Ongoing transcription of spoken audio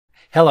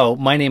Hello,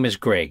 my name is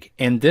Greg,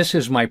 and this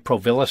is my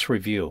Provillus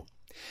review.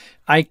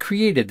 I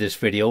created this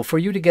video for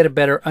you to get a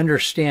better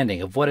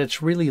understanding of what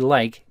it's really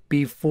like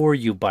before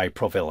you buy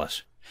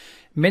Provillus.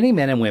 Many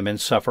men and women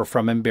suffer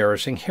from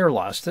embarrassing hair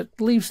loss that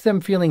leaves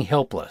them feeling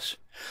helpless.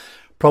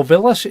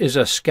 Provillus is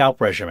a scalp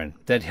regimen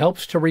that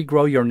helps to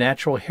regrow your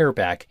natural hair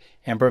back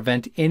and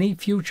prevent any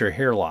future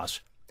hair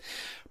loss.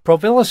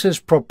 Provillus's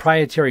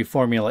proprietary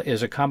formula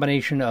is a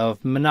combination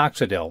of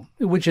minoxidil,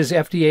 which is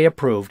FDA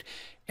approved,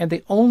 and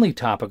the only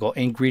topical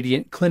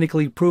ingredient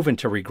clinically proven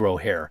to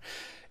regrow hair,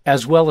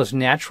 as well as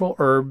natural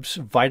herbs,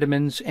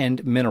 vitamins,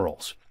 and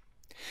minerals.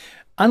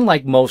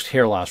 Unlike most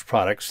hair loss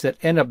products that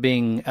end up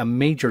being a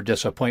major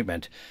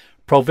disappointment,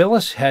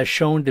 Provillus has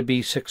shown to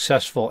be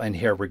successful in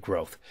hair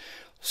regrowth,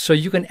 so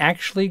you can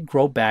actually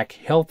grow back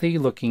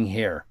healthy-looking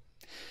hair.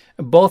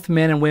 Both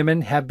men and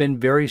women have been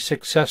very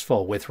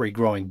successful with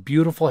regrowing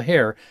beautiful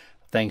hair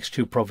thanks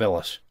to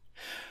Provillus.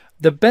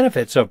 The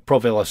benefits of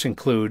Provillus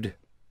include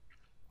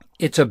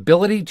its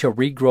ability to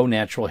regrow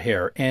natural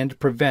hair and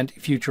prevent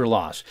future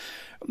loss.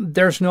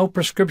 There's no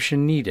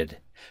prescription needed,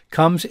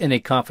 comes in a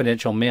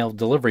confidential mail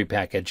delivery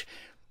package,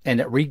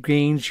 and it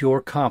regains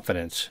your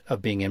confidence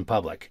of being in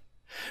public.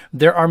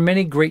 There are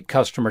many great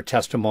customer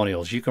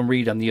testimonials you can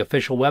read on the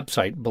official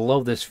website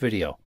below this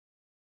video.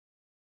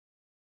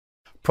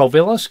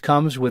 Provillus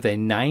comes with a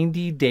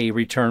 90-day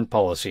return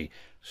policy,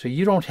 so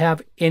you don't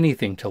have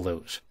anything to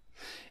lose.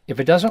 If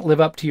it doesn't live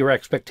up to your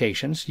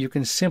expectations, you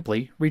can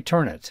simply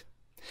return it.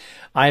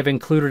 I have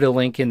included a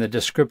link in the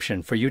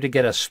description for you to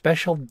get a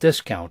special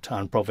discount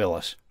on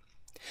Provillus.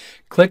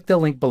 Click the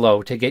link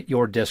below to get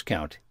your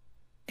discount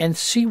and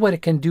see what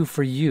it can do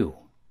for you.